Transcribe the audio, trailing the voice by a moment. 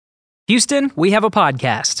Houston, we have a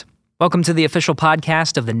podcast. Welcome to the official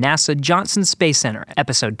podcast of the NASA Johnson Space Center,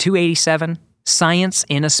 episode 287, Science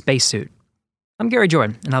in a Spacesuit. I'm Gary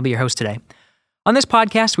Jordan, and I'll be your host today. On this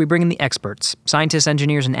podcast, we bring in the experts, scientists,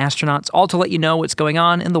 engineers, and astronauts, all to let you know what's going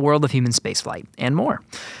on in the world of human spaceflight, and more.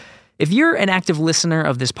 If you're an active listener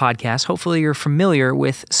of this podcast, hopefully you're familiar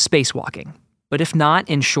with spacewalking. But if not,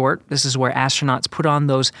 in short, this is where astronauts put on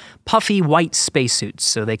those puffy white spacesuits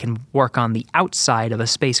so they can work on the outside of a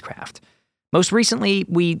spacecraft. Most recently,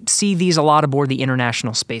 we see these a lot aboard the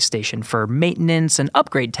International Space Station for maintenance and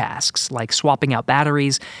upgrade tasks like swapping out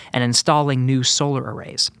batteries and installing new solar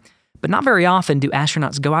arrays. But not very often do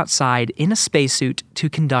astronauts go outside in a spacesuit to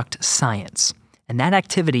conduct science, and that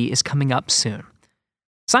activity is coming up soon.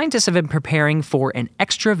 Scientists have been preparing for an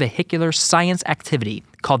extravehicular science activity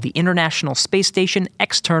called the International Space Station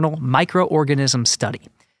External Microorganism Study.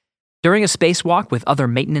 During a spacewalk with other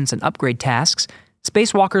maintenance and upgrade tasks,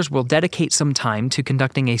 spacewalkers will dedicate some time to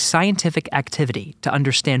conducting a scientific activity to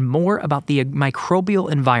understand more about the microbial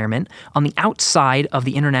environment on the outside of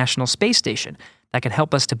the International Space Station that can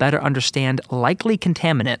help us to better understand likely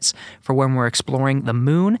contaminants for when we're exploring the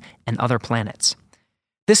moon and other planets.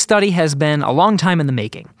 This study has been a long time in the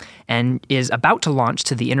making and is about to launch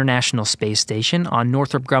to the International Space Station on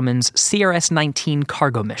Northrop Grumman's CRS-19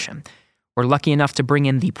 cargo mission. We're lucky enough to bring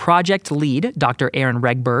in the project lead, Dr. Aaron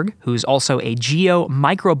Regberg, who's also a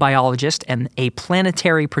geomicrobiologist and a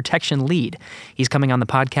planetary protection lead. He's coming on the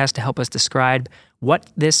podcast to help us describe what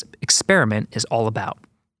this experiment is all about.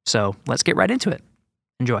 So let's get right into it.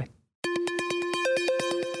 Enjoy.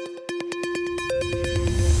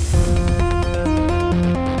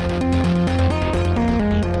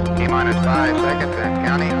 T-minus 5 seconds and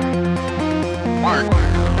counting. Mark.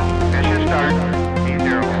 Mission start.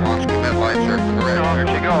 T0. Launch commit light circle. Correct. There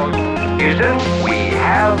she goes. Houston, we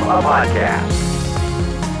have a podcast.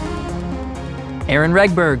 Aaron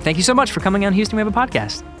Regberg, thank you so much for coming on Houston. We have a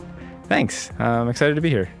podcast. Thanks. I'm excited to be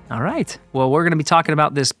here. All right. Well, we're going to be talking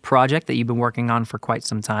about this project that you've been working on for quite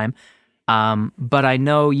some time. But I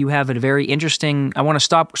know you have a very interesting. I want to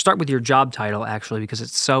start with your job title actually because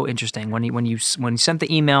it's so interesting. When you sent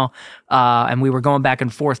the email and we were going back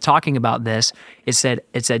and forth talking about this, it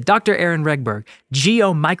said Dr. Aaron Regberg,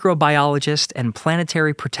 geomicrobiologist and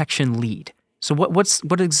planetary protection lead. So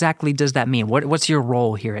what exactly does that mean? What's your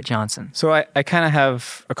role here at Johnson? So I kind of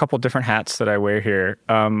have a couple different hats that I wear here.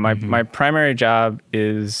 My primary job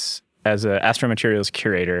is as an astromaterials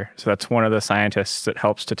curator. So that's one of the scientists that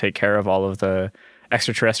helps to take care of all of the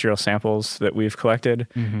extraterrestrial samples that we've collected.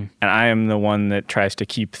 Mm-hmm. And I am the one that tries to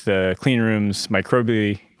keep the clean rooms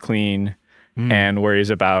microbially clean and worries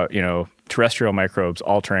about, terrestrial microbes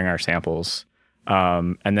altering our samples.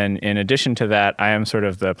 And then in addition to that, I am sort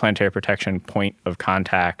of the planetary protection point of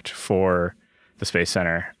contact for the Space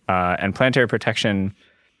Center. And planetary protection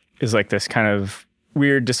is like this kind of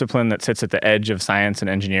weird discipline that sits at the edge of science and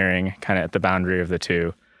engineering, kind of at the boundary of the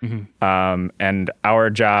two. Mm-hmm. And our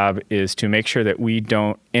job is to make sure that we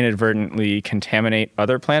don't inadvertently contaminate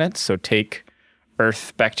other planets. So take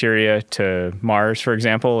Earth bacteria to Mars, for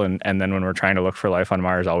example, and then when we're trying to look for life on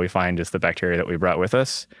Mars, all we find is the bacteria that we brought with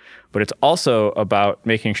us. But it's also about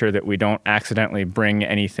making sure that we don't accidentally bring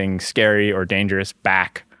anything scary or dangerous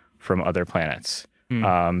back from other planets.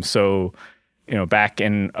 So back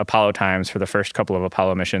in Apollo times, for the first couple of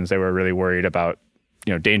Apollo missions, they were really worried about,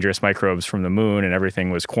 dangerous microbes from the moon, and everything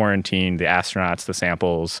was quarantined, the astronauts, the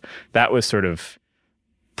samples. That was sort of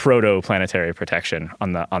proto-planetary protection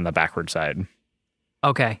on the backward side.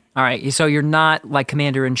 Okay. All right. So you're not like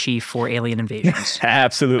commander-in-chief for alien invasions?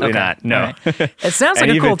 Absolutely not. No. Right. It sounds like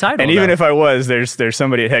a cool title. And even if I was, there's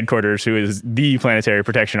somebody at headquarters who is the planetary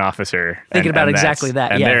protection officer. Thinking about exactly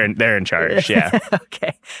that. And yeah. they're in charge. Yeah.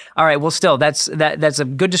 Okay. All right. Well, still, that's a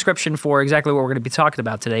good description for exactly what we're going to be talking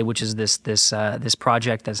about today, which is this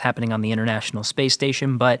project that's happening on the International Space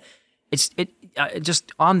Station. But it's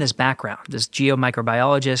just on this background, this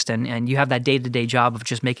geomicrobiologist, and you have that day-to-day job of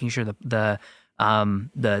just making sure the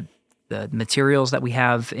materials that we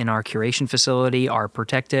have in our curation facility are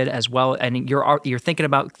protected as well, and you're thinking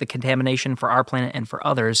about the contamination for our planet and for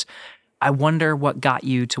others. I wonder what got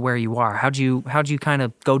you to where you are. How'd you kind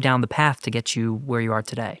of go down the path to get you where you are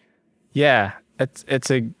today? Yeah, it's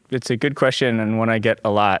a good question, and one I get a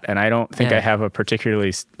lot. And I don't think I have a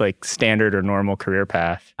particularly standard or normal career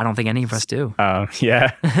path. I don't think any of us do.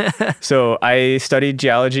 Yeah. So I studied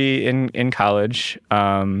geology in college.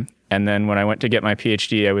 And then when I went to get my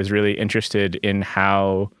PhD, I was really interested in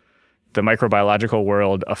how the microbiological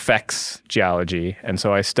world affects geology. And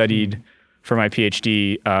so I studied for my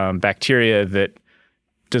PhD bacteria that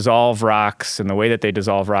dissolve rocks. And the way that they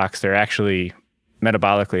dissolve rocks, they're actually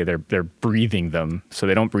metabolically they're breathing them, so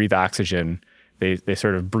they don't breathe oxygen. They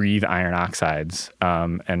sort of breathe iron oxides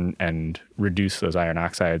and reduce those iron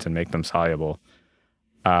oxides and make them soluble.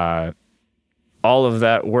 All of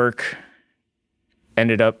that work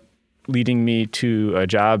ended up leading me to a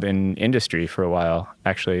job in industry for a while,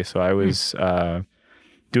 actually. So I was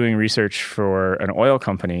doing research for an oil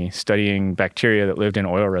company, studying bacteria that lived in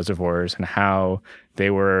oil reservoirs and how they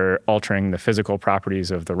were altering the physical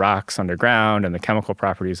properties of the rocks underground and the chemical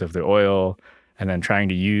properties of the oil, and then trying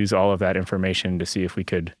to use all of that information to see if we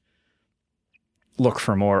could look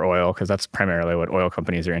for more oil, because that's primarily what oil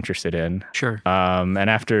companies are interested in. Sure. And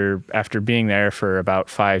after being there for about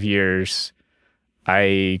 5 years,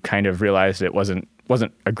 I kind of realized it wasn't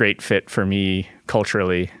a great fit for me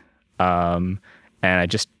culturally. And I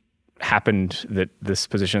just happened that this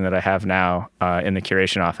position that I have now in the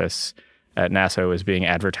curation office at NASA was being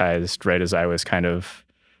advertised right as I was kind of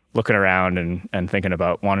looking around and thinking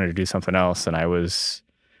about wanting to do something else. And I was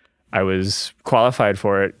qualified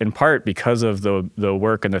for it in part because of the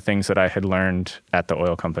work and the things that I had learned at the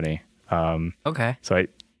oil company. Okay. So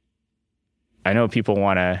I know people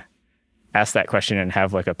want to ask that question and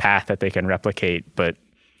have like a path that they can replicate, but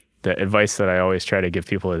the advice that I always try to give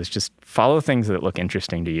people is just follow things that look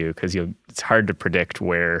interesting to you, because it's hard to predict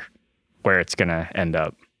where it's going to end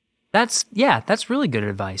up. That's really good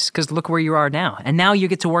advice, because look where you are now. And now you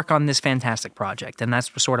get to work on this fantastic project, and that's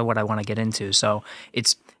sort of what I want to get into. So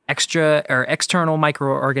it's external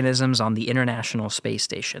microorganisms on the International Space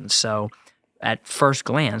Station. So at first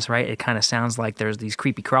glance, right, it kind of sounds like there's these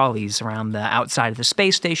creepy crawlies around the outside of the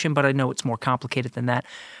space station, but I know it's more complicated than that.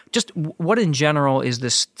 Just what in general is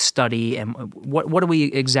this study, and what are we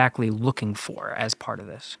exactly looking for as part of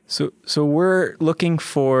this? So we're looking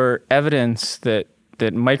for evidence that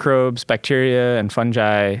microbes, bacteria, and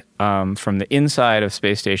fungi from the inside of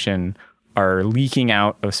space station are leaking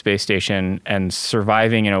out of space station and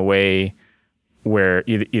surviving in a way where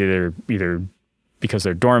either because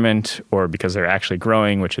they're dormant or because they're actually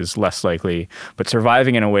growing, which is less likely, but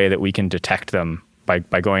surviving in a way that we can detect them by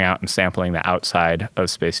going out and sampling the outside of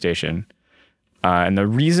space station. And the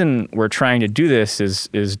reason we're trying to do this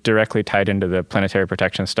is directly tied into the planetary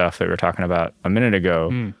protection stuff that we were talking about a minute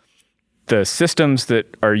ago. The systems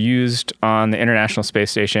that are used on the International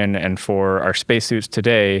Space Station and for our spacesuits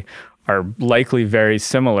today are likely very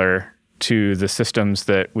similar to the systems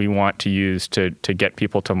that we want to use to get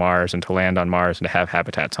people to Mars and to land on Mars and to have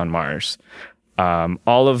habitats on Mars.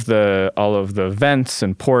 All of the vents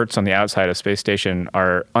and ports on the outside of space station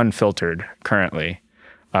are unfiltered currently.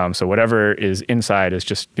 So whatever is inside is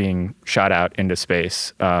just being shot out into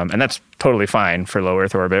space. And that's totally fine for low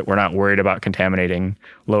Earth orbit. We're not worried about contaminating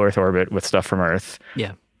low Earth orbit with stuff from Earth.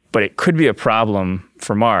 Yeah. But it could be a problem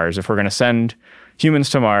for Mars if we're going to send humans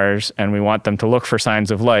to Mars and we want them to look for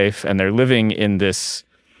signs of life, and they're living in this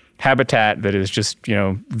habitat that is just,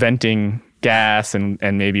 venting gas and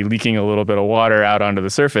maybe leaking a little bit of water out onto the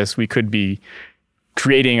surface. We could be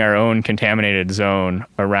creating our own contaminated zone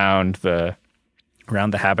around the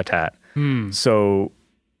habitat. So,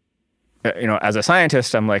 as a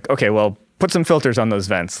scientist, I'm like, okay, well, put some filters on those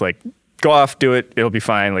vents. Like, go off, do it, it'll be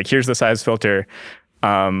fine. Like, here's the size filter.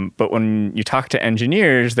 But when you talk to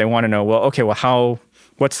engineers, they want to know,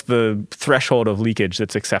 what's the threshold of leakage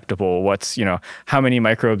that's acceptable? What's, how many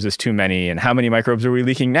microbes is too many, and how many microbes are we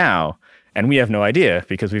leaking now? And we have no idea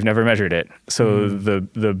because we've never measured it. So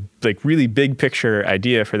the really big picture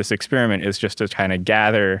idea for this experiment is just to kind of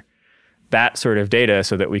gather that sort of data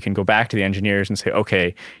so that we can go back to the engineers and say,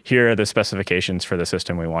 okay, here are the specifications for the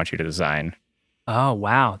system we want you to design. Oh,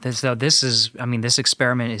 wow. This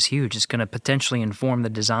experiment is huge. It's going to potentially inform the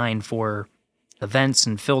design for the vents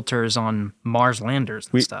and filters on Mars landers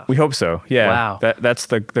and stuff. We hope so. Yeah. Wow. That's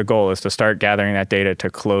the goal, is to start gathering that data to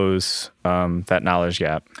close that knowledge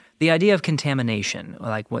gap. The idea of contamination,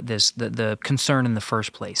 like the concern in the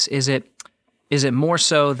first place, is it more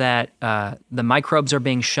so that the microbes are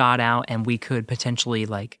being shot out and we could potentially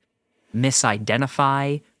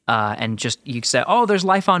misidentify and just you say, oh, there's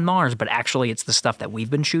life on Mars, but actually it's the stuff that we've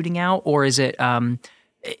been shooting out? Or is it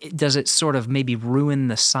does it sort of maybe ruin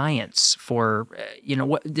the science for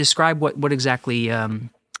describe what exactly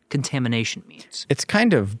contamination means? It's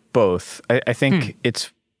kind of both. I think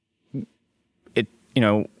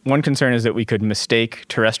one concern is that we could mistake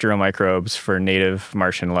terrestrial microbes for native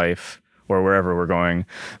Martian life or wherever we're going.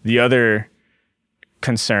 The other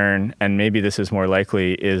concern, and maybe this is more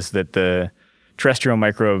likely, is that the terrestrial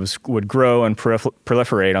microbes would grow and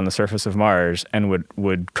proliferate on the surface of Mars and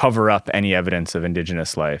would cover up any evidence of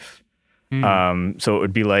indigenous life. So it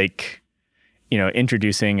would be like,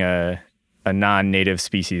 introducing a a non-native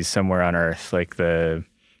species somewhere on Earth, like the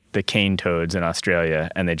cane toads in Australia,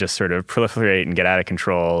 and they just sort of proliferate and get out of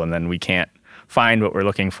control, and then we can't find what we're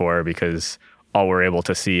looking for because all we're able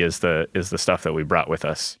to see is the stuff that we brought with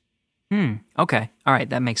us. Okay. All right.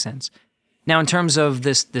 That makes sense. Now, in terms of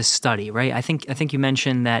this study, right? I think you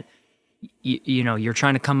mentioned that you're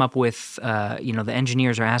trying to come up with the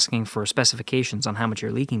engineers are asking for specifications on how much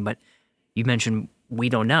you're leaking, but you mentioned we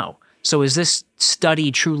don't know. So is this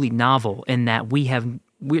study truly novel in that we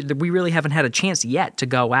really haven't had a chance yet to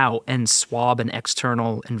go out and swab an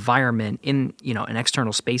external environment in an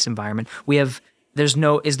external space environment?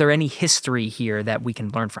 Is there any history here that we can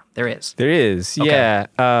learn from? There is. There is, okay.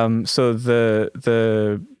 Yeah. So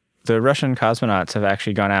the Russian cosmonauts have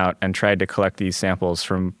actually gone out and tried to collect these samples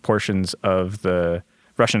from portions of the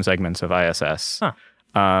Russian segments of ISS.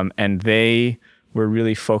 Huh. And they were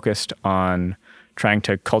really focused on trying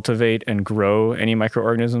to cultivate and grow any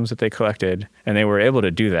microorganisms that they collected, and they were able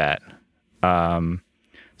to do that.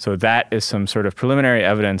 So that is some sort of preliminary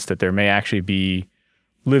evidence that there may actually be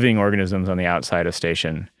living organisms on the outside of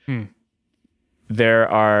station. There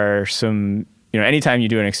are some, anytime you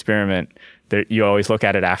do an experiment, you always look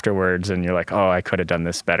at it afterwards and you're like, oh, I could have done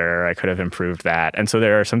this better. I could have improved that. And so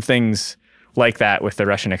there are some things like that with the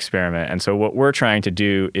Russian experiment. And so what we're trying to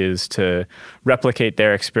do is to replicate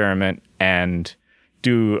their experiment and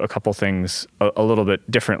do a couple things a little bit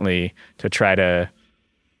differently to try to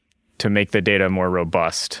make the data more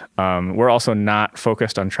robust. We're also not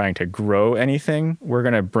focused on trying to grow anything. We're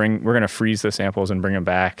gonna freeze the samples and bring them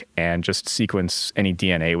back and just sequence any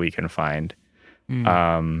DNA we can find.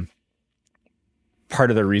 Part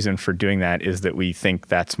of the reason for doing that is that we think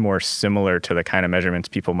that's more similar to the kind of measurements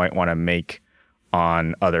people might want to make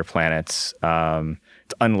on other planets.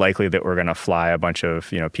 It's unlikely that we're going to fly a bunch of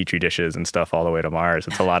petri dishes and stuff all the way to Mars.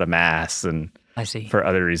 It's a lot of mass, and I see. For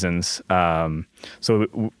other reasons.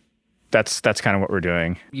 So that's kind of what we're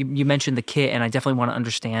doing. You mentioned the kit, and I definitely want to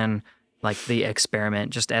understand like the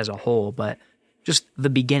experiment just as a whole, but just the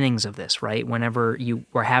beginnings of this, right? Whenever you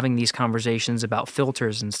were having these conversations about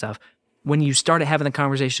filters and stuff, when you started having the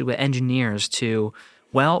conversation with engineers to,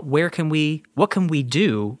 well, what can we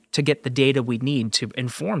do to get the data we need to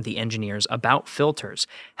inform the engineers about filters?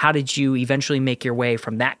 How did you eventually make your way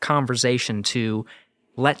from that conversation to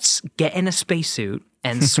let's get in a spacesuit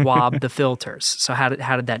and swab the filters? So how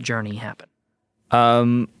did that journey happen?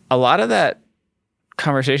 A lot of that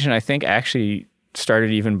conversation, I think, actually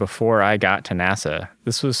started even before I got to NASA.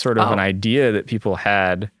 This was sort of an idea that people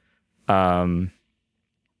had on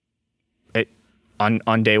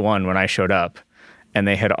day one when I showed up, and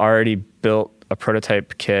they had already built a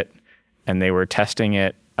prototype kit and they were testing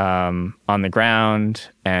it on the ground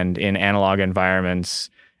and in analog environments.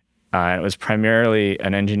 It was primarily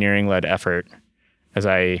an engineering-led effort, as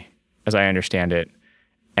I understand it.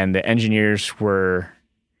 And the engineers were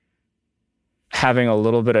having a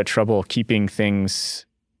little bit of trouble keeping things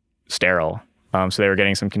sterile. So they were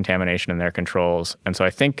getting some contamination in their controls. And so I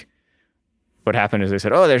think what happened is they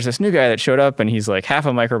said, oh, there's this new guy that showed up and he's like half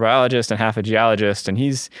a microbiologist and half a geologist, and he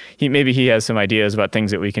has some ideas about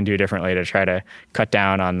things that we can do differently to try to cut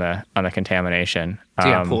down on the contamination. So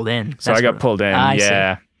you got pulled in. So I got pulled in,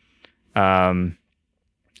 yeah. See.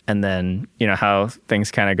 And then, how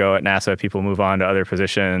things kind of go at NASA, people move on to other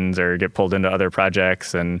positions or get pulled into other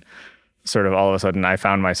projects, and sort of all of a sudden I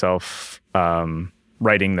found myself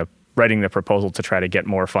writing the proposal to try to get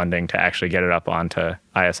more funding to actually get it up onto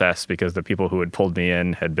ISS, because the people who had pulled me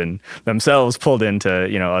in had been themselves pulled into,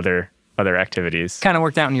 other activities. Kind of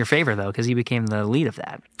worked out in your favor though, because you became the lead of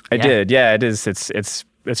that. I did. Yeah, it is. It's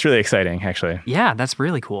really exciting, actually. Yeah, that's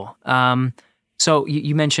really cool. So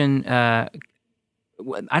you mentioned,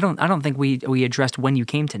 I don't think we addressed when you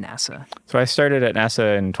came to NASA. So I started at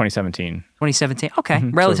NASA in 2017. 2017. Okay,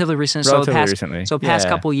 relatively recent. Recently. So past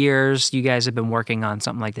couple years, you guys have been working on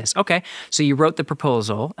something like this. Okay, so you wrote the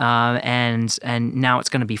proposal, and now it's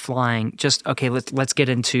going to be flying. Just okay, let's get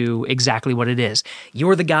into exactly what it is.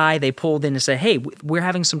 You're the guy they pulled in to say, hey, we're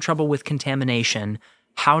having some trouble with contamination.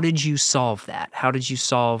 How did you solve that? How did you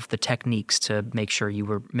solve the techniques to make sure you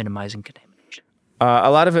were minimizing contamination?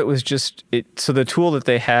 A lot of it was just so the tool that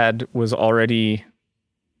they had was already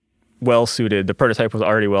well suited. The prototype was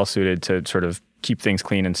already well suited to sort of keep things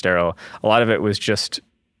clean and sterile. A lot of it was just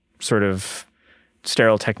sort of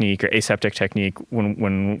sterile technique or aseptic technique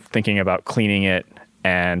when thinking about cleaning it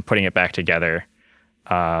and putting it back together,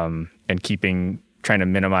 and trying to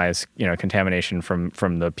minimize contamination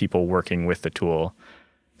from the people working with the tool.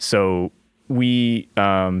 So we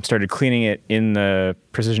started cleaning it in the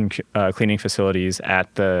precision cleaning facilities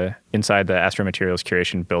inside the Astro Materials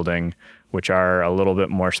Curation building, which are a little bit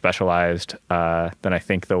more specialized than I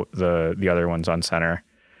think the other ones on center.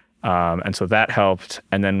 And so that helped.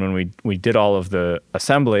 And then when we did all of the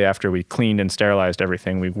assembly, after we cleaned and sterilized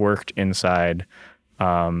everything, we worked inside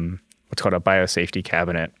what's called a biosafety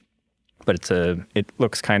cabinet. But it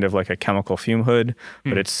looks kind of like a chemical fume hood,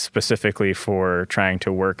 but it's specifically for trying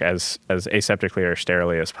to work as aseptically or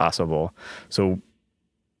sterilely as possible. So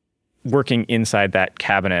working inside that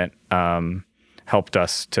cabinet helped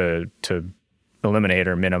us to eliminate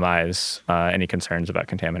or minimize any concerns about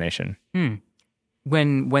contamination.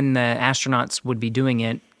 When the astronauts would be doing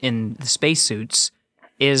it in the spacesuits,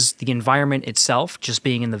 is the environment itself, just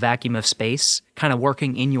being in the vacuum of space, kind of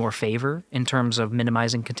working in your favor in terms of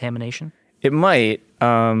minimizing contamination? It might,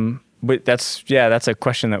 but that's a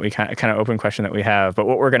question that we kind of open question that we have. But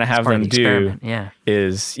what we're going to have them do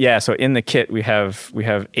is so in the kit we have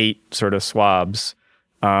 8 sort of swabs,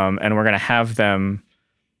 and we're going to have them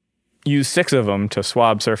use 6 of them to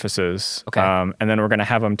swab surfaces. Okay. And then we're going to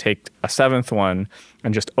have them take a 7th one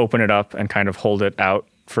and just open it up and kind of hold it out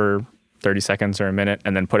for 30 seconds or a minute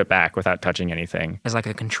and then put it back without touching anything. As like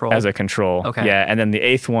a control? As a control. Okay. Yeah. And then the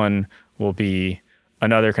 8th one will be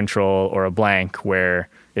another control or a blank where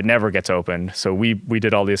it never gets opened. So we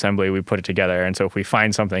did all the assembly, we put it together. And so if we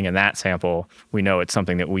find something in that sample, we know it's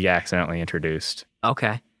something that we accidentally introduced.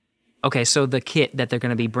 Okay. So the kit that they're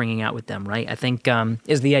going to be bringing out with them, right? I think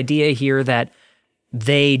is the idea here that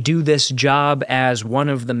they do this job as one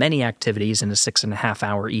of the many activities in a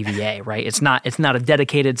 6.5-hour EVA, right? It's not a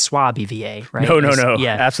dedicated swab EVA, right? No.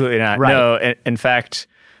 Yeah. Absolutely not. Right. No, in fact,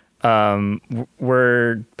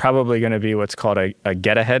 we're probably going to be what's called a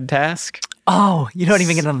get-ahead task. Oh, you don't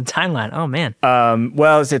even get on the timeline. Oh, man.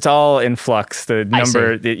 Well, it's all in flux. The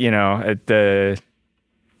number,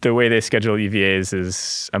 the way they schedule EVAs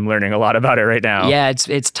is, I'm learning a lot about it right now. Yeah,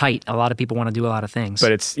 it's tight. A lot of people want to do a lot of things.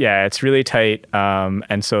 But it's really tight.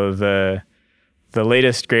 And so the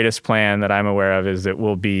latest, greatest plan that I'm aware of is that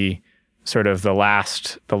we'll be sort of the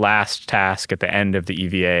last task at the end of the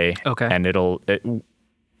EVA. Okay. And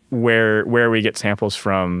where we get samples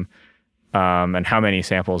from, and how many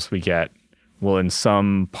samples we get will in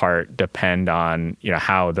some part depend on,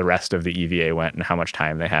 how the rest of the EVA went and how much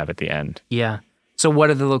time they have at the end. Yeah. So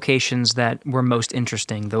what are the locations that were most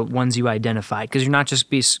interesting, the ones you identified? Because you're not just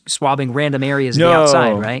swabbing random areas of the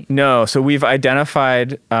outside, right? No. So we've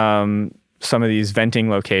identified some of these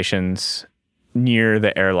venting locations near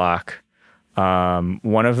the airlock.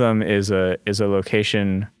 One of them is a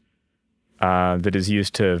location that is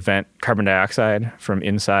used to vent carbon dioxide from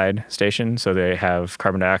inside station. So they have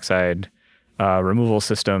carbon dioxide removal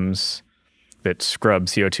systems that scrub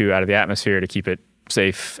CO2 out of the atmosphere to keep it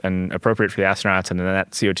safe and appropriate for the astronauts, and then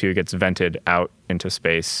that CO2 gets vented out into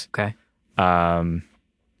space. Okay.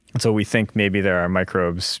 So we think maybe there are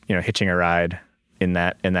microbes, hitching a ride in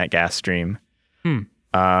that gas stream.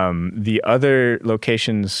 The other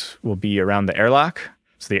locations will be around the airlock.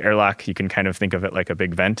 So the airlock, you can kind of think of it like a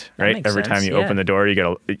big vent, right? Every time you open the door, you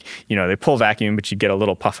get they pull vacuum, but you get a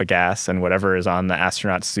little puff of gas, and whatever is on the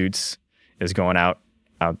astronaut suits is going out.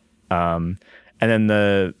 And then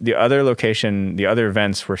the other location, the other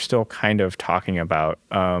vents we're still kind of talking about.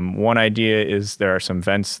 One idea is there are some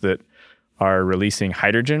vents that are releasing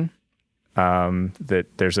hydrogen. That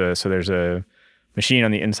there's a machine on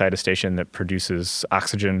the inside of station that produces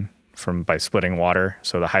oxygen by splitting water.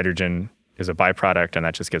 So the hydrogen is a byproduct, and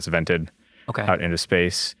that just gets vented out into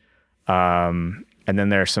space. And then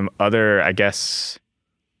there are some other, I guess,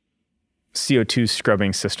 CO2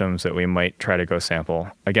 scrubbing systems that we might try to go sample.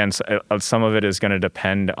 Again, some of it is going to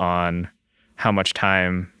depend on how much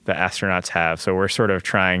time the astronauts have. So we're sort of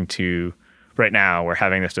trying to, right now, we're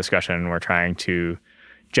having this discussion, we're trying to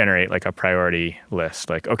generate like a priority list.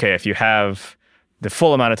 Like, okay, if you have the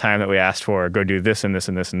full amount of time that we asked for, go do this and this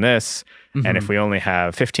and this and this. Mm-hmm. And if we only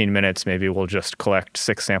have 15 minutes, maybe we'll just collect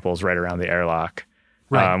 6 samples right around the airlock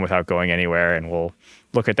without going anywhere, and we'll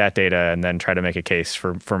look at that data and then try to make a case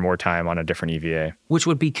for more time on a different EVA. Which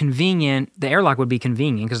would be convenient. The airlock would be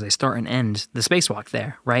convenient because they start and end the spacewalk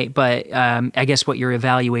there, right? But I guess what you're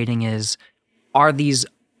evaluating is, are these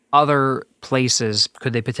other places,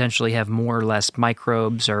 could they potentially have more or less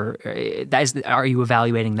microbes, or are you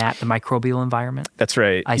evaluating the microbial environment? That's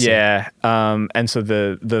right. I see. Yeah. And so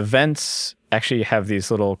the vents actually have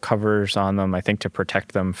these little covers on them, I think, to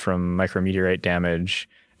protect them from micrometeorite damage.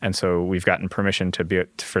 And so we've gotten permission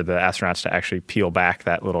for the astronauts to actually peel back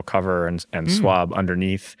that little cover and swab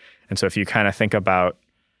underneath. And so if you kind of think about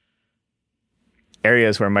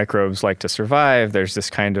areas where microbes like to survive, there's this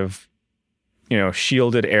kind of,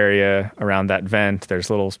 shielded area around that vent. There's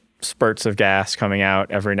little spurts of gas coming out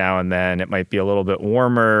every now and then. It might be a little bit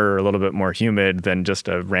warmer or a little bit more humid than just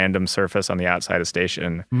a random surface on the outside of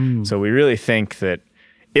station. So we really think that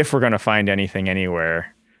if we're going to find anything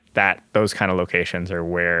anywhere, that those kind of locations are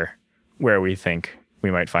where we think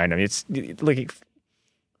we might find them. It's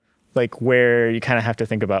like where you kind of have to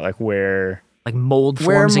think about like where mold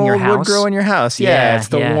forms in your house. Where mold would grow in your house. Yeah, it's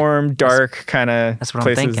the warm, dark kind of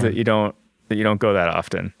places that you don't go that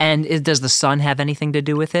often. And does the sun have anything to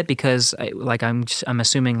do with it? Because I'm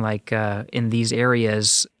assuming in these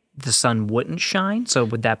areas the sun wouldn't shine. So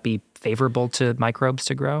would that be favorable to microbes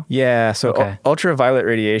to grow? Yeah. So ultraviolet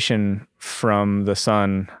radiation from the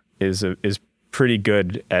sun is pretty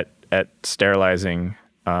good at sterilizing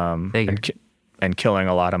and killing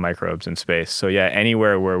a lot of microbes in space. So yeah,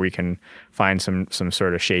 anywhere where we can find some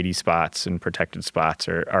sort of shady spots and protected spots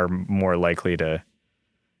are more likely to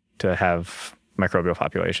have microbial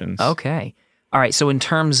populations. Okay. All right. So in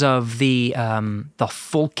terms of the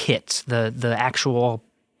full kit, the actual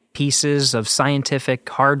pieces of scientific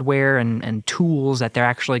hardware and tools that they're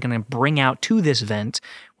actually going to bring out to this vent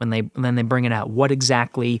when they bring it out, what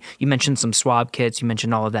exactly, you mentioned some swab kits, you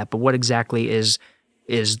mentioned all of that, but what exactly is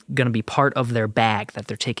going to be part of their bag that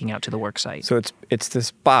they're taking out to the work site? So it's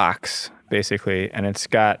this box basically, and it's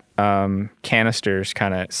got canisters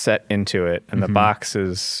kind of set into it, and the box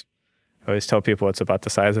is, I always tell people it's about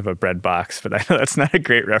the size of a bread box, but I know that's not a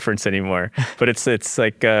great reference anymore. But it's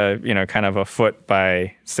like kind of a foot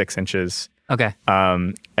by 6 inches. Okay.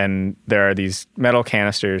 And there are these metal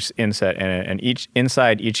canisters inset in it, and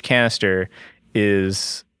inside each canister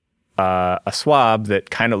is a swab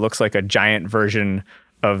that kind of looks like a giant version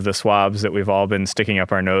of the swabs that we've all been sticking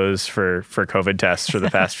up our nose for COVID tests for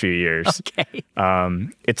the past few years. Okay.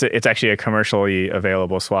 It's actually a commercially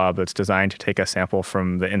available swab that's designed to take a sample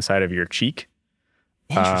from the inside of your cheek.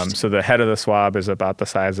 So the head of the swab is about the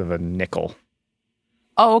size of a nickel.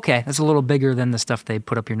 Oh, okay. That's a little bigger than the stuff they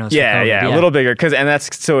put up your nose. Yeah, a little bigger, and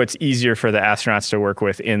that's so it's easier for the astronauts to work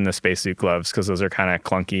with in the spacesuit gloves because those are kind of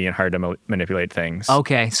clunky and hard to manipulate things.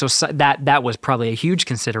 Okay, so that was probably a huge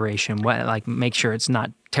consideration. Make sure it's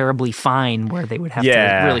not terribly fine where they would have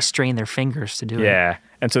to really strain their fingers to do it. Yeah,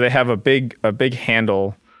 and so they have a big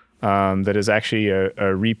handle that is actually a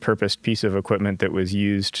repurposed piece of equipment that was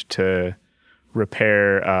used to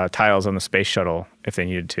repair tiles on the space shuttle if they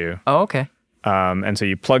needed to. Oh, okay. And so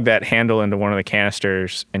you plug that handle into one of the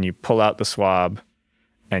canisters and you pull out the swab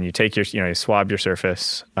and you take you swab your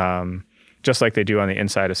surface, just like they do on the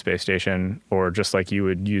inside of space station, or just like you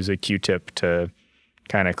would use a Q-tip to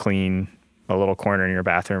kind of clean a little corner in your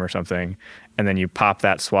bathroom or something. And then you pop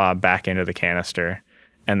that swab back into the canister,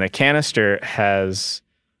 and the canister has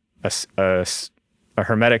a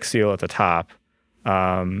hermetic seal at the top.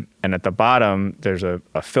 And at the bottom, there's a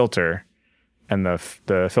filter. And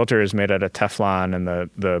the filter is made out of Teflon, and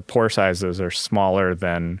the pore sizes are smaller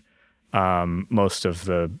than most of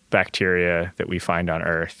the bacteria that we find on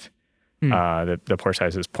Earth. The pore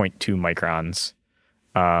size is 0.2 microns.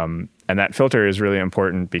 And that filter is really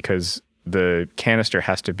important because the canister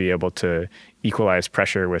has to be able to equalize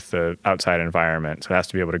pressure with the outside environment. So it has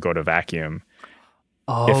to be able to go to vacuum.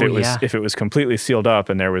 Oh, if it was completely sealed up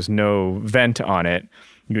and there was no vent on it,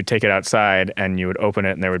 you would take it outside and you would open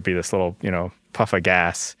it and there would be this little, puff of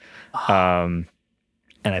gas. And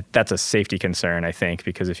that's a safety concern, I think,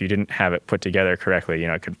 because if you didn't have it put together correctly,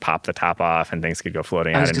 it could pop the top off and things could go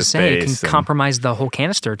floating out into space. It can compromise the whole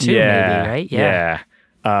canister too, maybe, right? Yeah.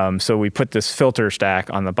 So we put this filter stack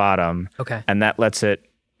on the bottom, and that lets it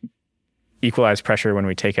equalize pressure when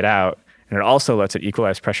we take it out. And it also lets it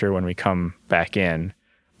equalize pressure when we come back in.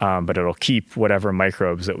 But it'll keep whatever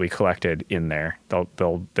microbes that we collected in there.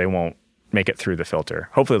 They won't make it through the filter.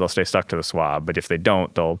 Hopefully they'll stay stuck to the swab, but if they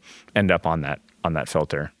don't, they'll end up on that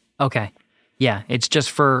filter. Okay. Yeah, it's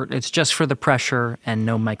just for the pressure and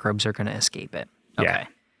no microbes are going to escape it. Okay. Yeah.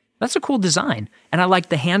 That's a cool design. And I like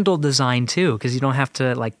the handle design too, because you don't have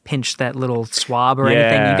to pinch that little swab or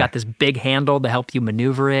anything. You got this big handle to help you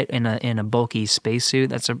maneuver it in a bulky spacesuit.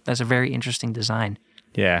 That's a very interesting design.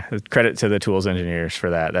 Yeah, credit to the tools engineers for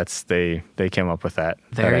that. They came up with that.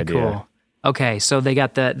 Very that idea. Cool. Okay, so they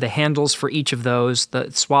got the handles for each of those. The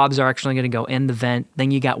swabs are actually going to go in the vent. Then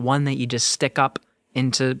you got one that you just stick up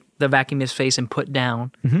into the vacuum space and put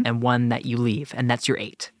down, and one that you leave, and that's your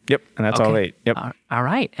 8. Yep, and that's all 8. Yep. All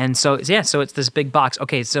right, and so it's this big box.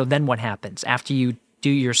 Okay, so then what happens after you do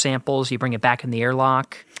your samples? You bring it back in the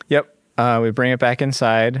airlock. Yep, we bring it back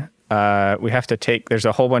inside. We have to there's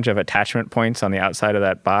a whole bunch of attachment points on the outside of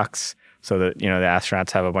that box so that, the astronauts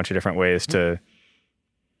have a bunch of different ways to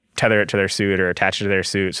tether it to their suit or attach it to their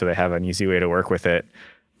suit so they have an easy way to work with it.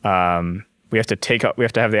 we have to have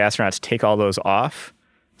the astronauts take all those off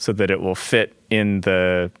so that it will fit in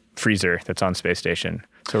the freezer that's on space station.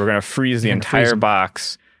 So we're going to freeze the entire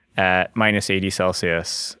box at minus 80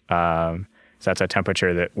 Celsius. So that's a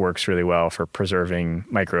temperature that works really well for preserving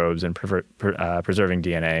microbes and preserving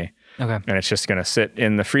DNA. Okay. And it's just going to sit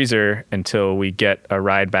in the freezer until we get a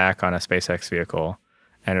ride back on a SpaceX vehicle.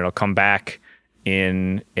 And it'll come back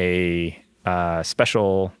in a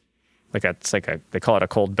special, they call it a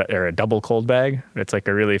cold or a double cold bag. It's like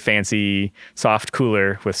a really fancy soft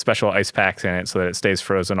cooler with special ice packs in it so that it stays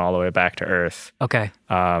frozen all the way back to Earth. Okay.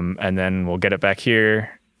 And then we'll get it back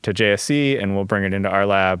here to JSC and we'll bring it into our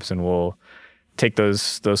labs and we'll take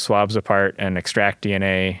those swabs apart and extract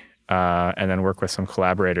DNA and then work with some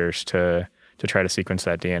collaborators to try to sequence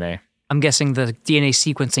that DNA. I'm guessing the DNA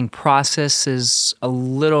sequencing process is a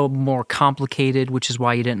little more complicated, which is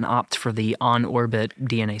why you didn't opt for the on-orbit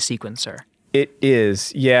DNA sequencer. It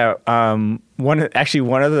is, yeah. One of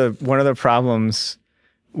the problems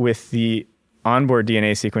with the onboard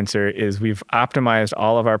DNA sequencer is we've optimized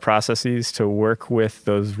all of our processes to work with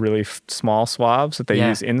those really small swabs that they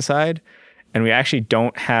use inside, and we actually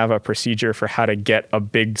don't have a procedure for how to get a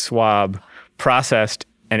big swab processed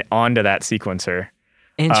and onto that sequencer.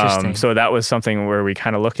 Interesting. So that was something where we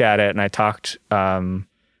kind of looked at it, and I talked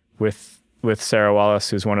with Sarah Wallace,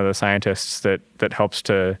 who's one of the scientists that helps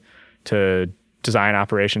to design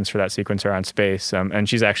operations for that sequencer on space, and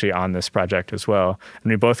she's actually on this project as well.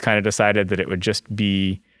 And we both kind of decided that it would just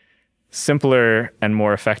be simpler and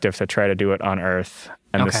more effective to try to do it on Earth.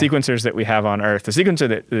 And the sequencers that we have on Earth, the sequencer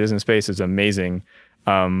that is in space is amazing,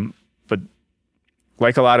 but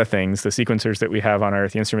like a lot of things, the sequencers that we have on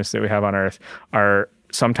Earth, the instruments that we have on Earth are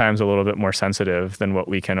sometimes a little bit more sensitive than what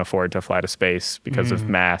we can afford to fly to space because of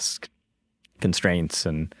mass constraints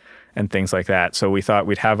and things like that. So we thought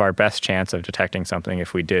we'd have our best chance of detecting something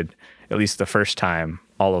if we did, at least the first time,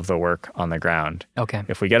 all of the work on the ground. Okay.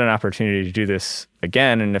 If we get an opportunity to do this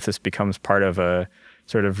again, and if this becomes part of a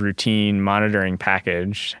sort of routine monitoring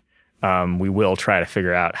package, we will try to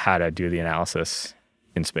figure out how to do the analysis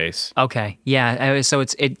in space. Okay. Yeah. So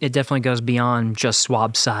it definitely goes beyond just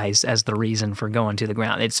swab size as the reason for going to the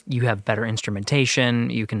ground. You have better instrumentation.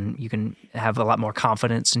 You can have a lot more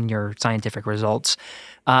confidence in your scientific results.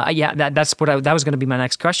 That's what that was going to be my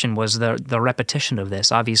next question, was the repetition of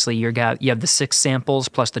this. Obviously, you have the 6 samples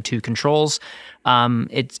plus the 2 controls.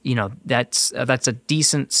 That's a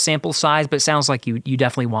decent sample size, but it sounds like you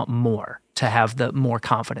definitely want more to have the more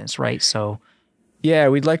confidence, right? So. Yeah,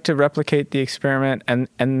 we'd like to replicate the experiment, and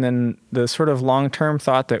then the sort of long-term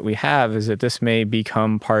thought that we have is that this may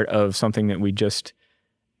become part of something that we just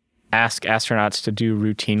ask astronauts to do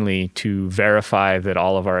routinely to verify that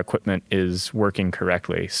all of our equipment is working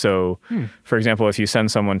correctly. So, for example, if you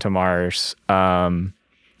send someone to Mars and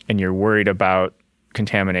you're worried about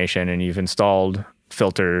contamination and you've installed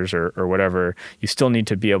filters or whatever, you still need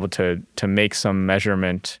to be able to make some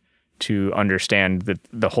measurement to understand that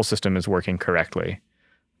the whole system is working correctly.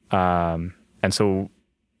 And so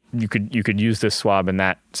you could use this swab in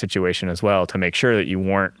that situation as well to make sure that you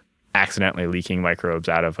weren't accidentally leaking microbes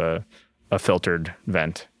out of a filtered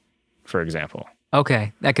vent, for example.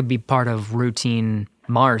 Okay. That could be part of routine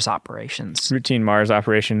Mars operations. Routine Mars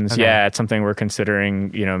operations, okay. Yeah. It's something we're considering,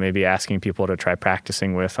 maybe asking people to try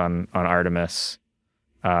practicing with on Artemis.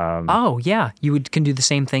 You can do the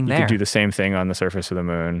same thing there. You could do the same thing on the surface of the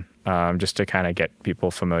moon, just to kind of get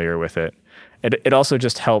people familiar with it. It also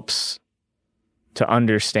just helps to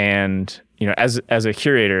understand, as a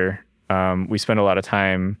curator, we spend a lot of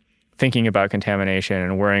time thinking about contamination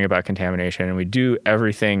and worrying about contamination, and we do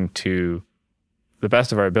everything to the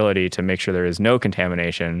best of our ability to make sure there is no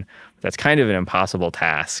contamination. That's kind of an impossible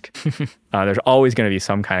task. There's always going to be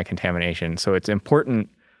some kind of contamination. So it's important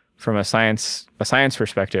from a science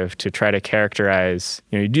perspective to try to characterize,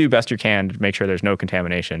 you do the best you can to make sure there's no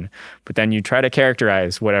contamination, but then you try to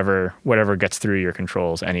characterize whatever gets through your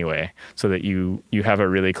controls anyway, so that you have a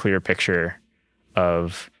really clear picture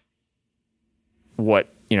of what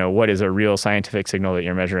is a real scientific signal that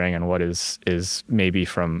you're measuring and what is maybe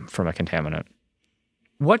from a contaminant.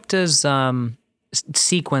 What does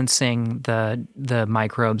sequencing the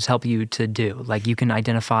microbes help you to do? Like, you can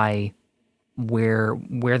identify where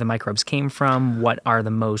the microbes came from, what are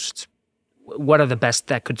the best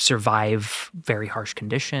that could survive very harsh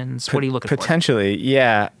conditions? What are you looking for? Potentially,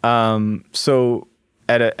 yeah. So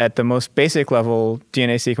at the most basic level,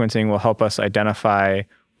 DNA sequencing will help us identify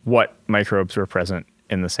what microbes were present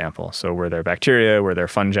in the sample. So were there bacteria, were there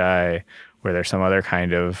fungi, were there some other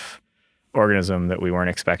kind of organism that we weren't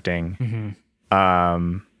expecting?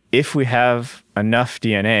 Mm-hmm. If we have enough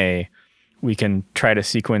DNA, we can try to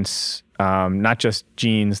sequence not just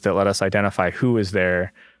genes that let us identify who is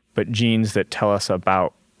there, but genes that tell us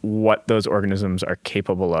about what those organisms are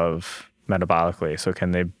capable of metabolically. So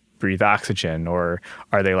can they breathe oxygen, or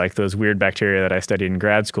are they like those weird bacteria that I studied in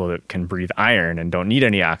grad school that can breathe iron and don't need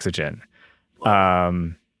any oxygen?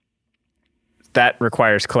 That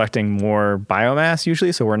requires collecting more biomass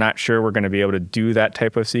usually, so we're not sure we're going to be able to do that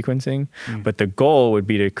type of sequencing. But the goal would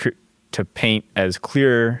be to paint as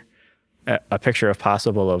clear a picture as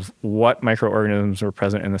possible of what microorganisms were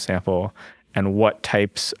present in the sample and what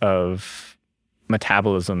types of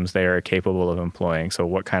metabolisms they are capable of employing. So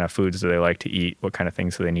what kind of foods do they like to eat? What kind of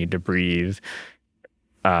things do they need to breathe?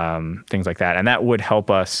 Things like that. And that would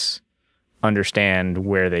help us understand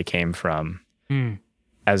where they came from.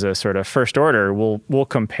 As a sort of first order, we'll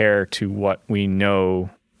compare to what we know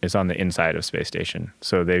is on the inside of Space Station.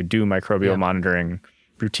 So they do microbial monitoring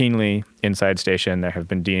routinely inside station. There have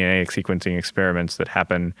been DNA sequencing experiments that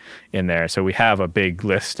happen in there. So we have a big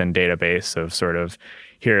list and database of sort of,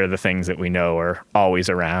 here are the things that we know are always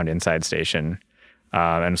around inside station.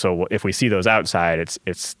 And so if we see those outside,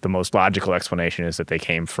 it's the most logical explanation is that they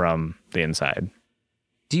came from the inside.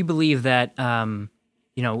 Do you believe that,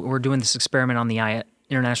 we're doing this experiment on the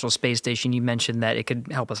International Space Station? You mentioned that it could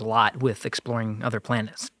help us a lot with exploring other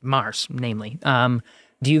planets, Mars, namely. Do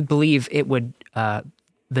you believe it would,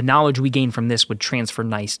 the knowledge we gain from this would transfer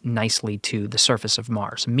nicely to the surface of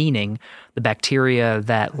Mars, meaning the bacteria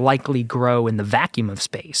that likely grow in the vacuum of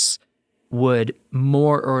space would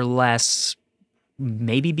more or less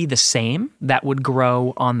maybe be the same that would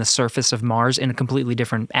grow on the surface of Mars in a completely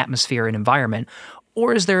different atmosphere and environment?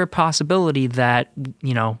 Or is there a possibility that,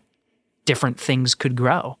 different things could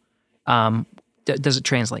grow? Does it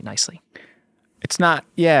translate nicely? It's not,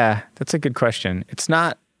 yeah, that's a good question. It's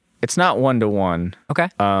not one-to-one. Okay.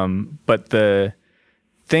 But the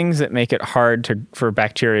things that make it hard for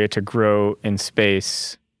bacteria to grow in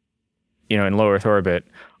space, in low Earth orbit,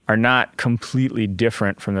 are not completely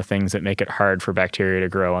different from the things that make it hard for bacteria to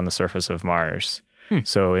grow on the surface of Mars.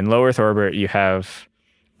 So in low Earth orbit, you have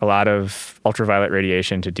a lot of ultraviolet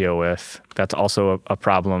radiation to deal with. That's also a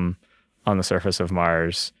problem on the surface of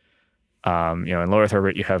Mars. In low Earth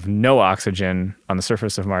orbit, you have no oxygen. On the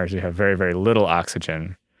surface of Mars, you have very, very little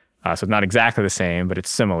oxygen. So it's not exactly the same, but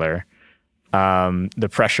it's similar. The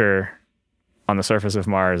pressure on the surface of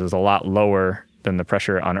Mars is a lot lower than the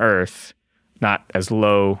pressure on Earth. Not as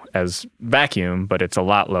low as vacuum, but it's a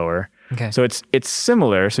lot lower. Okay. So it's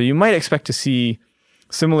similar. So you might expect to see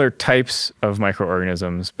similar types of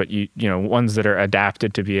microorganisms, but ones that are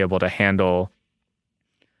adapted to be able to handle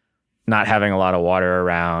not having a lot of water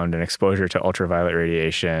around and exposure to ultraviolet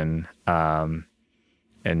radiation, and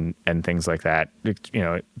things like that.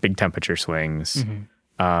 Big temperature swings.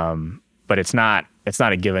 But it's not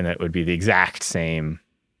a given that it would be the exact same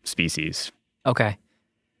species. Okay.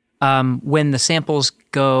 When the samples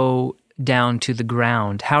go down to the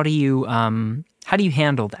ground, how do you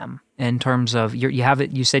handle them in terms of you have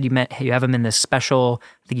them in this special,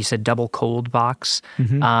 I think you said double cold box.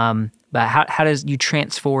 But how do you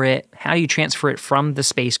transfer it from the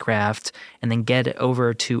spacecraft and then get it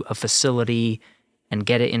over to a facility and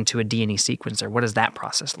get it into a DNA sequencer? What does that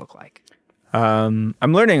process look like? I'm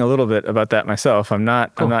learning a little bit about that myself. I'm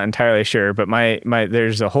not entirely sure, but my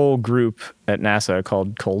there's a whole group at NASA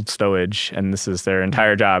called cold stowage, and this is their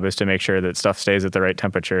entire job is to make sure that stuff stays at the right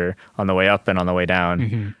temperature on the way up and on the way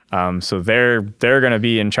down. So they're going to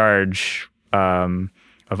be in charge of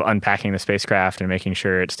unpacking the spacecraft and making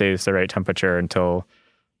sure it stays the right temperature until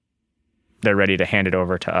they're ready to hand it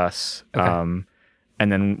over to us. Okay.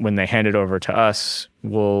 And then when they hand it over to us,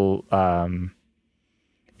 we'll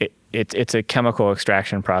it's a chemical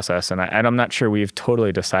extraction process, and I'm not sure we've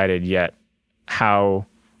totally decided yet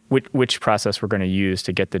which process we're going to use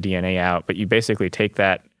to get the DNA out. But you basically take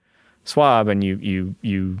that swab and you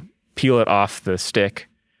peel it off the stick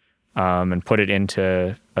and put it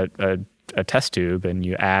into a test tube, and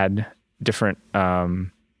you add different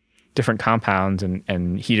compounds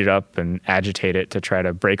and heat it up and agitate it to try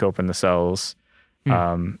to break open the cells.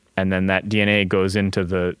 And then that DNA goes into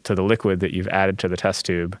the liquid that you've added to the test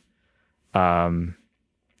tube. And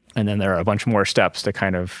then there are a bunch more steps to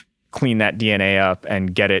kind of clean that DNA up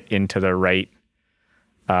and get it into the right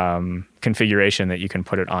configuration that you can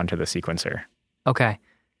put it onto the sequencer. Okay.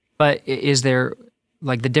 But is there,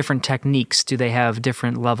 like, the different techniques, do they have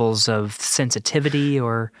different levels of sensitivity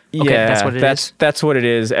or? Okay, yeah, that's what it is? That's what it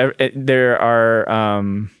is. There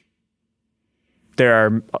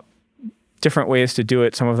are different ways to do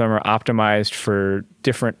it. Some of them are optimized for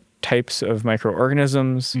different types of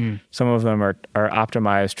microorganisms. Some of them are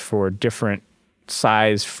optimized for different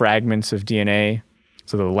size fragments of DNA.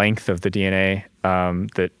 so the length of the DNA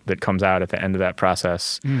that comes out at the end of that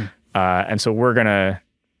process. And so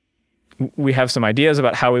we have some ideas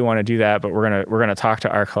about how we want to do that, but we're gonna talk to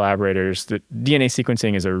our collaborators. That DNA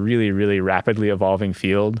sequencing is a really, really rapidly evolving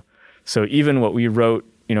field. So even what we wrote,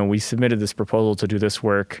 we submitted this proposal to do this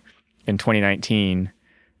work in 2019,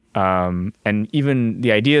 and even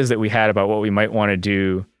the ideas that we had about what we might want to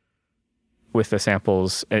do with the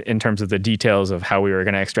samples in terms of the details of how we were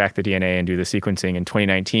going to extract the DNA and do the sequencing in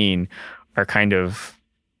 2019 are kind of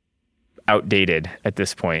outdated at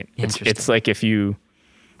this point. It's like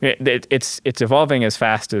it's evolving as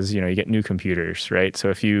fast as you get new computers, right? So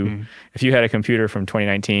if you had a computer from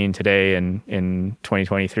 2019 today and in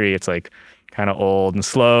 2023, it's like kind of old and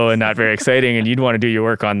slow and not very exciting, and you'd want to do your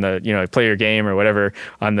work on the play your game or whatever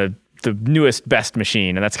on the newest best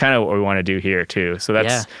machine, and that's kind of what we want to do here too. So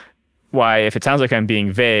that's why, if it sounds like I'm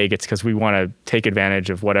being vague, it's because we want to take advantage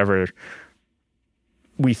of whatever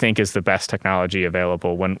we think is the best technology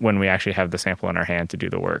available when we actually have the sample in our hand to do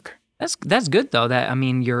the work. That's good though. That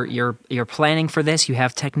you're planning for this. You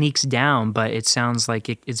have techniques down, but it sounds like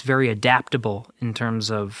it's very adaptable in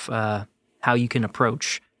terms of how you can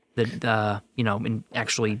approach in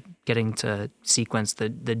actually getting to sequence the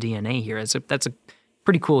DNA here. That's a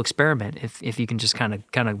pretty cool experiment if you can just kind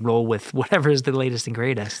of roll with whatever is the latest and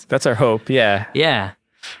greatest. That's our hope. Yeah. Yeah,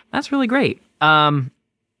 that's really great.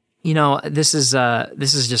 This is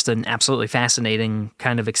just an absolutely fascinating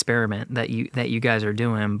kind of experiment that you guys are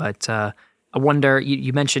doing. But I wonder,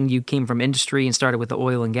 you mentioned you came from industry and started with the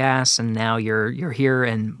oil and gas, and now you're here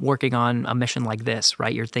and working on a mission like this,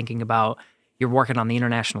 right? You're working on the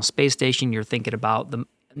International Space Station. You're thinking about the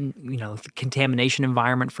contamination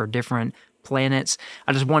environment for different planets.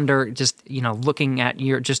 I just wonder, looking at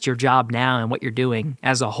your job now and what you're doing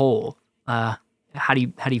as a whole, how do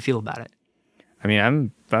you feel about it? I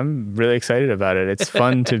mean, I'm really excited about it. It's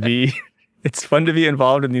fun to be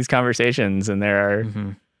involved in these conversations, and there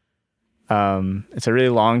are it's a really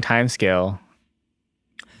long time scale.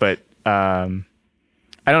 But I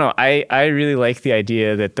don't know. I really like the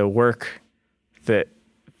idea that the work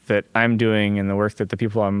that I'm doing and the work that the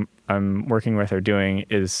people I'm working with are doing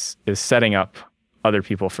is setting up other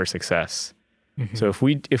people for success. So if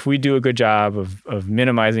we do a good job of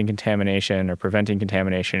minimizing contamination or preventing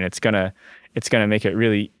contamination, it's gonna make it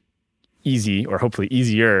really easy, or hopefully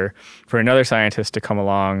easier, for another scientist to come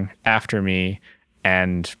along after me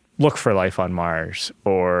and look for life on Mars,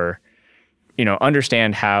 or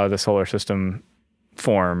understand how the solar system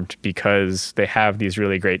formed because they have these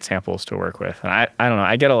really great samples to work with. And I don't know,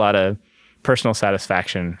 I get a lot of personal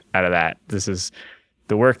satisfaction out of that. This is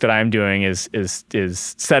the work that I'm doing is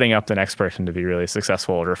setting up the next person to be really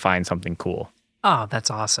successful or find something cool. Oh, that's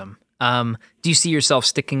awesome. Do you see yourself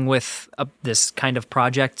sticking with this kind of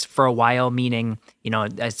project for a while? Meaning,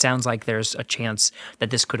 it sounds like there's a chance that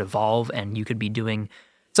this could evolve and you could be doing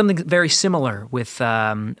something very similar with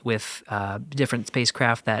different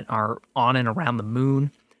spacecraft that are on and around the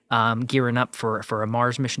moon, gearing up for a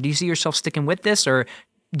Mars mission. Do you see yourself sticking with this, or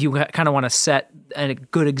do you kind of want to set a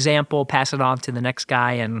good example, pass it on to the next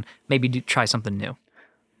guy, and maybe try something new?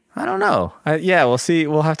 I don't know. We'll see.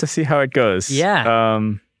 We'll have to see how it goes. Yeah.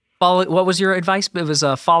 Follow. What was your advice? It was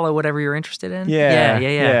follow whatever you're interested in.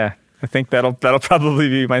 Yeah. I think that'll probably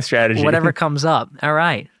be my strategy. Whatever comes up. All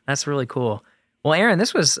right. That's really cool. Well, Aaron,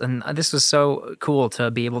 this was so cool to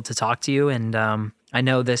be able to talk to you, and I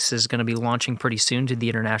know this is going to be launching pretty soon to the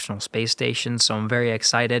International Space Station, so I'm very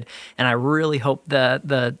excited, and I really hope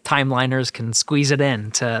the timeliners can squeeze it in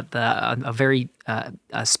to a very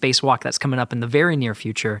spacewalk that's coming up in the very near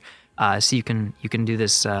future, so you can do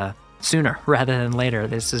this sooner rather than later.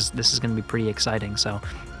 This is going to be pretty exciting. So,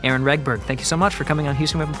 Aaron Regberg, thank you so much for coming on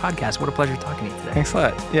Houston Weapon Podcast. What a pleasure talking to you today. Thanks a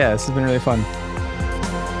lot. Yeah, this has been really fun.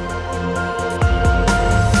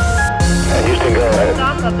 Houston, go ahead.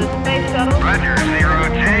 Stop of the space shuttle. Roger,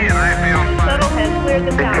 0J, and I feel fine. Shuttle has cleared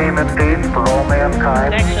the tower. Became a stage for all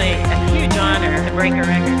mankind. It's actually a huge honor to break a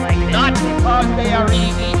record like this. Not because they are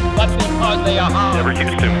easy, but because they are hard. Never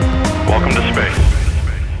Houston. Welcome to space.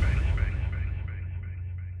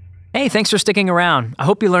 Hey, thanks for sticking around. I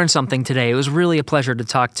hope you learned something today. It was really a pleasure to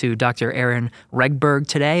talk to Dr. Aaron Regberg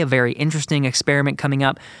today. A very interesting experiment coming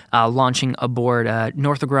up, launching aboard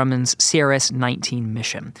Northrop Grumman's CRS-19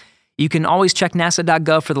 mission. You can always check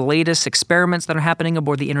nasa.gov for the latest experiments that are happening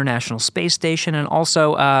aboard the International Space Station, and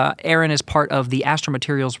also Aaron is part of the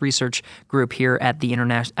Astromaterials Research Group here at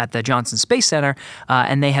the Johnson Space Center,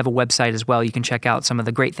 and they have a website as well. You can check out some of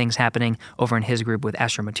the great things happening over in his group with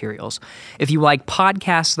Astromaterials. If you like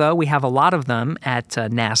podcasts, though, we have a lot of them at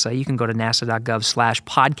NASA. You can go to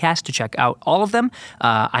nasa.gov/podcast to check out all of them.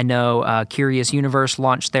 I know Curious Universe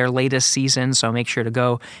launched their latest season, so make sure to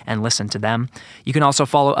go and listen to them. You can also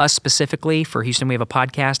follow us specifically for Houston. We have a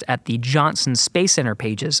podcast at the Johnson Space Center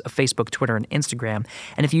pages of Facebook, Twitter, and Instagram.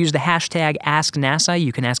 And if you use the hashtag AskNASA,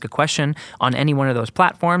 you can ask a question on any one of those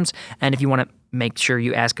platforms. And if you want to make sure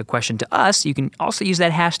you ask a question to us, you can also use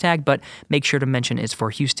that hashtag, but make sure to mention it's for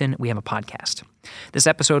Houston. We have a podcast. This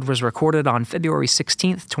episode was recorded on February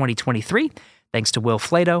 16th, 2023. Thanks to Will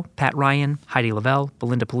Flato, Pat Ryan, Heidi Lavelle,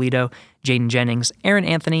 Belinda Polito, Jaden Jennings, Aaron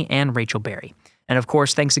Anthony, and Rachel Berry. And of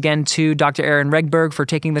course, thanks again to Dr. Aaron Regberg for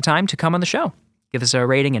taking the time to come on the show. Give us a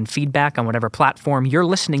rating and feedback on whatever platform you're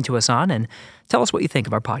listening to us on, and tell us what you think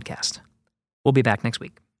of our podcast. We'll be back next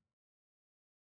week.